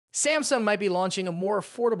Samsung might be launching a more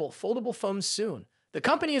affordable foldable phone soon. The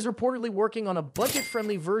company is reportedly working on a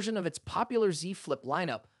budget-friendly version of its popular Z Flip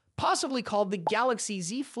lineup, possibly called the Galaxy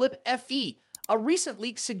Z Flip FE. A recent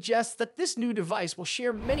leak suggests that this new device will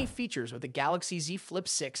share many features with the Galaxy Z Flip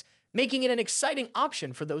 6, making it an exciting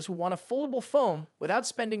option for those who want a foldable phone without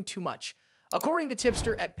spending too much. According to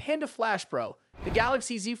tipster at Panda Flash Pro, the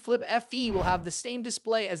Galaxy Z Flip FE will have the same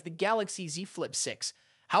display as the Galaxy Z Flip 6.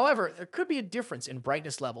 However, there could be a difference in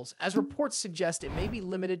brightness levels, as reports suggest it may be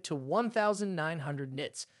limited to 1,900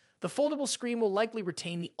 nits. The foldable screen will likely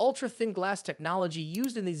retain the ultra-thin glass technology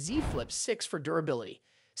used in the Z Flip 6 for durability.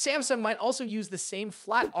 Samsung might also use the same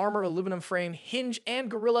flat armor aluminum frame, hinge, and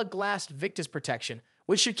Gorilla Glass Victus protection,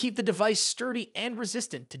 which should keep the device sturdy and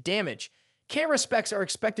resistant to damage. Camera specs are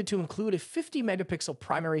expected to include a 50-megapixel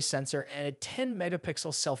primary sensor and a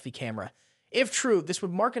 10-megapixel selfie camera. If true, this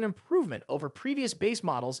would mark an improvement over previous base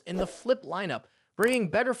models in the Flip lineup, bringing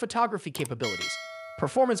better photography capabilities.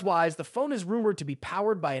 Performance-wise, the phone is rumored to be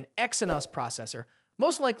powered by an Exynos processor,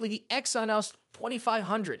 most likely the Exynos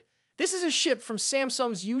 2500. This is a shift from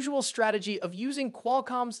Samsung's usual strategy of using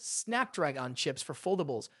Qualcomm's Snapdragon chips for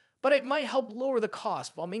foldables, but it might help lower the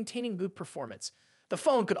cost while maintaining good performance. The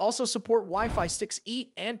phone could also support Wi-Fi 6E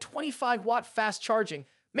and 25-watt fast charging,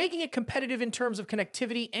 making it competitive in terms of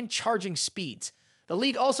connectivity and charging speeds. The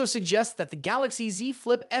leak also suggests that the Galaxy Z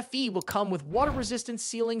Flip FE will come with water-resistant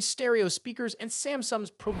ceiling stereo speakers and Samsung's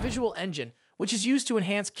ProVisual engine, which is used to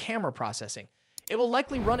enhance camera processing. It will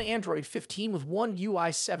likely run Android 15 with One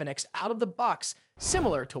UI 7X out of the box,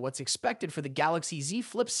 similar to what's expected for the Galaxy Z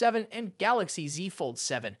Flip 7 and Galaxy Z Fold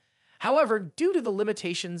 7. However, due to the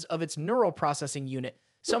limitations of its neural processing unit,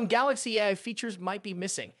 some Galaxy AI features might be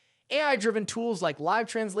missing. AI-driven tools like live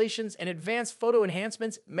translations and advanced photo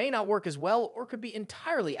enhancements may not work as well or could be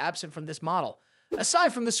entirely absent from this model.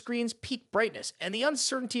 Aside from the screen's peak brightness and the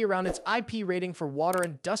uncertainty around its IP rating for water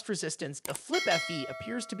and dust resistance, the Flip FE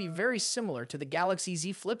appears to be very similar to the Galaxy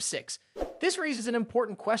Z Flip 6. This raises an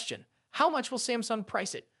important question. How much will Samsung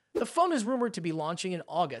price it? The phone is rumored to be launching in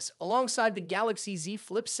August, alongside the Galaxy Z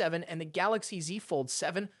Flip 7 and the Galaxy Z Fold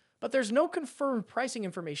 7, but there's no confirmed pricing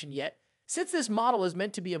information yet. Since this model is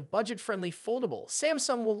meant to be a budget-friendly foldable,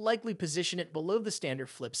 Samsung will likely position it below the standard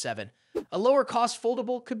Flip 7. A lower-cost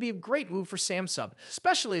foldable could be a great move for Samsung,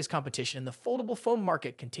 especially as competition in the foldable phone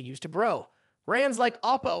market continues to grow. Brands like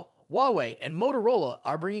Oppo, Huawei, and Motorola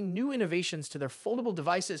are bringing new innovations to their foldable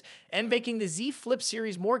devices, and making the Z Flip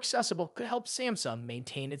series more accessible could help Samsung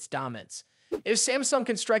maintain its dominance. If Samsung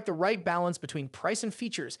can strike the right balance between price and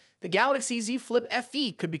features, the Galaxy Z Flip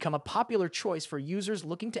FE could become a popular choice for users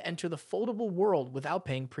looking to enter the foldable world without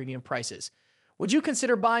paying premium prices. Would you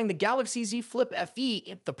consider buying the Galaxy Z Flip FE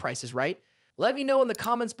if the price is right? Let me know in the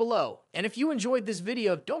comments below. And if you enjoyed this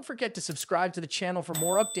video, don't forget to subscribe to the channel for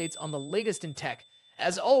more updates on the latest in tech.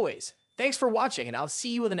 As always, thanks for watching, and I'll see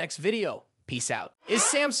you in the next video. Peace out. Is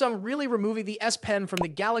Samsung really removing the S Pen from the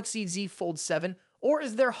Galaxy Z Fold 7? Or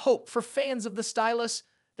is there hope for fans of the stylus?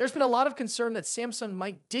 There's been a lot of concern that Samsung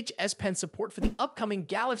might ditch S Pen support for the upcoming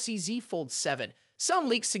Galaxy Z Fold 7. Some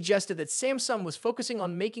leaks suggested that Samsung was focusing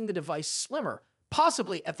on making the device slimmer,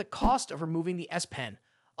 possibly at the cost of removing the S Pen.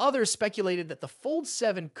 Others speculated that the Fold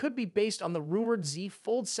 7 could be based on the rumored Z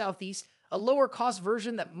Fold Southeast, a lower-cost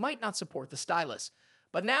version that might not support the stylus.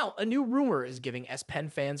 But now, a new rumor is giving S Pen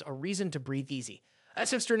fans a reason to breathe easy. A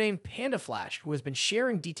tipster named Panda Flash, who has been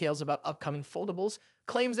sharing details about upcoming foldables,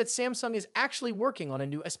 claims that Samsung is actually working on a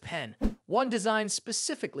new S Pen, one designed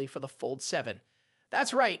specifically for the Fold 7.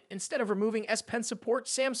 That's right, instead of removing S Pen support,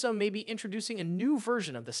 Samsung may be introducing a new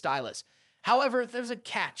version of the stylus. However, there's a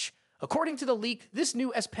catch. According to the leak, this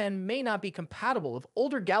new S Pen may not be compatible with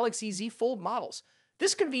older Galaxy Z Fold models.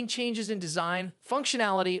 This could mean changes in design,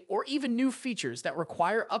 functionality, or even new features that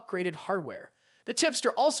require upgraded hardware. The tipster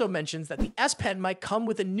also mentions that the S Pen might come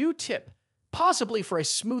with a new tip, possibly for a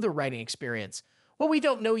smoother writing experience. What we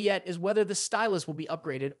don't know yet is whether the stylus will be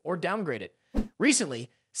upgraded or downgraded. Recently,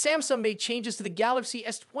 Samsung made changes to the Galaxy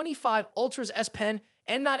S25 Ultra's S Pen,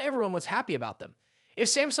 and not everyone was happy about them. If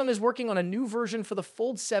Samsung is working on a new version for the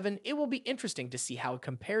Fold 7, it will be interesting to see how it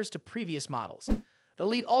compares to previous models. The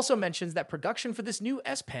leak also mentions that production for this new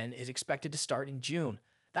S Pen is expected to start in June.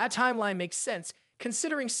 That timeline makes sense,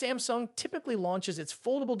 considering Samsung typically launches its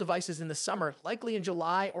foldable devices in the summer, likely in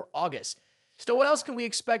July or August. So what else can we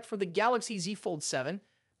expect for the Galaxy Z Fold 7?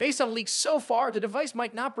 Based on leaks so far, the device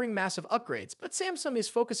might not bring massive upgrades, but Samsung is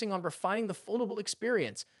focusing on refining the foldable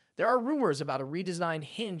experience. There are rumors about a redesigned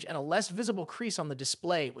hinge and a less visible crease on the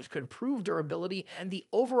display, which could improve durability and the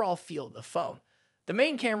overall feel of the phone. The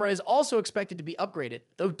main camera is also expected to be upgraded,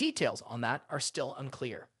 though details on that are still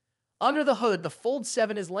unclear. Under the hood, the Fold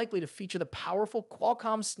 7 is likely to feature the powerful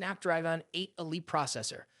Qualcomm Snapdragon 8 Elite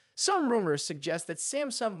processor. Some rumors suggest that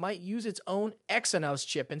Samsung might use its own Exynos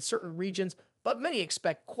chip in certain regions, but many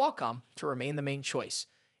expect Qualcomm to remain the main choice.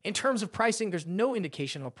 In terms of pricing, there's no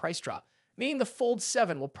indication of a price drop, meaning the Fold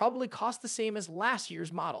 7 will probably cost the same as last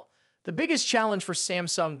year's model. The biggest challenge for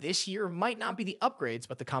Samsung this year might not be the upgrades,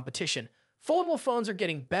 but the competition. Foldable phones are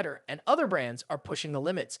getting better, and other brands are pushing the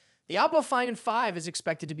limits. The Oppo Find 5 is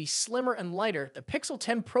expected to be slimmer and lighter, the Pixel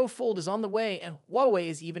 10 Pro Fold is on the way, and Huawei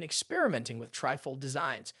is even experimenting with trifold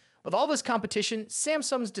designs. With all this competition,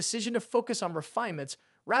 Samsung's decision to focus on refinements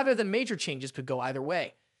rather than major changes could go either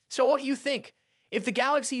way. So what do you think? If the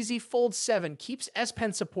Galaxy Z Fold 7 keeps S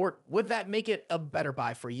Pen support, would that make it a better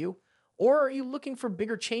buy for you? Or are you looking for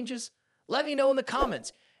bigger changes? Let me know in the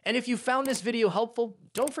comments. And if you found this video helpful,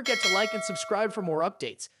 don't forget to like and subscribe for more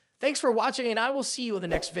updates. Thanks for watching, and I will see you in the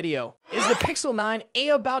next video. Is the Pixel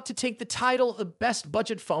 9a about to take the title of the best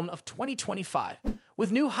budget phone of 2025?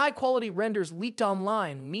 With new high-quality renders leaked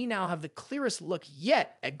online, we now have the clearest look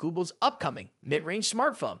yet at Google's upcoming mid-range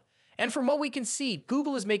smartphone. And from what we can see,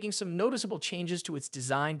 Google is making some noticeable changes to its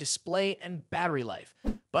design, display, and battery life.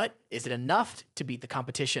 But is it enough to beat the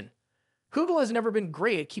competition? Google has never been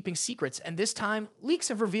great at keeping secrets, and this time, leaks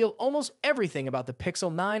have revealed almost everything about the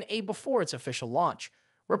Pixel 9a before its official launch.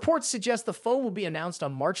 Reports suggest the phone will be announced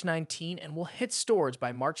on March 19 and will hit stores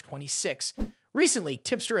by March 26. Recently,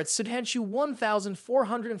 tipster at Sudhanshu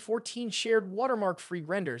 1414 shared watermark-free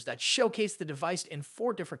renders that showcase the device in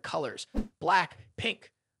 4 different colors: black,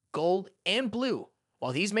 pink, gold, and blue.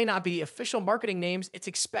 While these may not be official marketing names, it's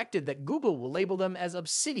expected that Google will label them as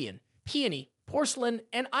obsidian, peony, porcelain,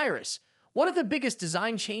 and iris. One of the biggest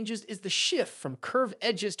design changes is the shift from curved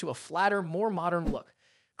edges to a flatter, more modern look.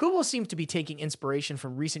 Google seems to be taking inspiration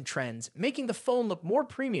from recent trends, making the phone look more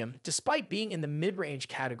premium despite being in the mid-range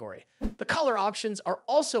category. The color options are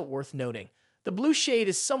also worth noting. The blue shade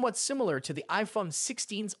is somewhat similar to the iPhone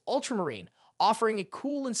 16's ultramarine, offering a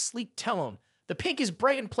cool and sleek tone. The pink is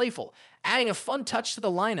bright and playful, adding a fun touch to the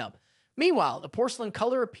lineup. Meanwhile, the porcelain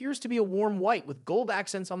color appears to be a warm white with gold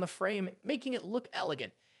accents on the frame, making it look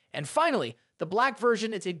elegant. And finally, the black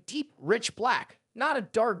version is a deep, rich black, not a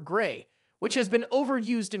dark gray, which has been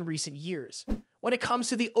overused in recent years. When it comes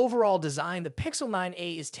to the overall design, the Pixel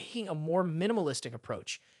 9a is taking a more minimalistic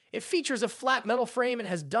approach. It features a flat metal frame and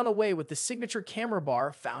has done away with the signature camera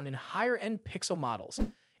bar found in higher-end Pixel models.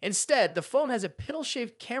 Instead, the phone has a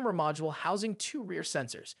piddle-shaped camera module housing 2 rear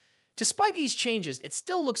sensors. Despite these changes, it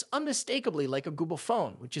still looks unmistakably like a Google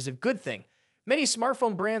phone, which is a good thing. Many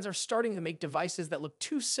smartphone brands are starting to make devices that look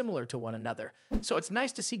too similar to one another, so it's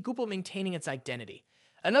nice to see Google maintaining its identity.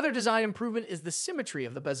 Another design improvement is the symmetry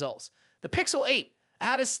of the bezels. The Pixel 8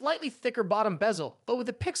 had a slightly thicker bottom bezel, but with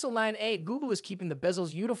the Pixel 9a, Google is keeping the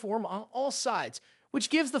bezels uniform on all sides,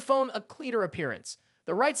 which gives the phone a cleaner appearance.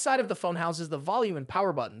 The right side of the phone houses the volume and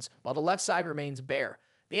power buttons, while the left side remains bare.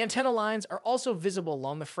 The antenna lines are also visible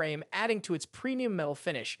along the frame, adding to its premium metal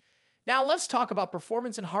finish. Now let's talk about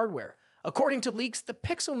performance and hardware. According to leaks, the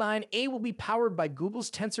Pixel 9a will be powered by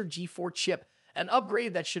Google's Tensor G4 chip, an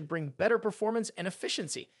upgrade that should bring better performance and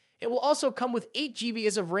efficiency. It will also come with 8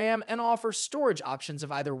 GB of RAM and offer storage options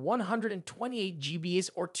of either 128 GB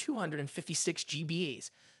or 256 GB.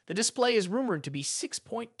 The display is rumored to be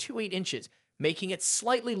 6.28 inches, making it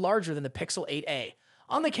slightly larger than the Pixel 8a.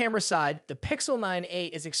 On the camera side, the Pixel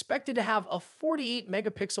 9a is expected to have a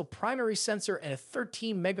 48-megapixel primary sensor and a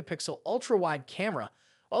 13-megapixel ultra-wide camera.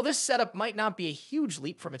 While this setup might not be a huge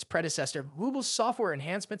leap from its predecessor, Google's software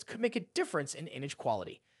enhancements could make a difference in image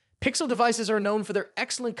quality. Pixel devices are known for their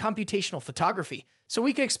excellent computational photography, so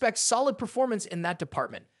we can expect solid performance in that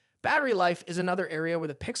department. Battery life is another area where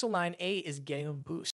the Pixel 9a is getting a boost.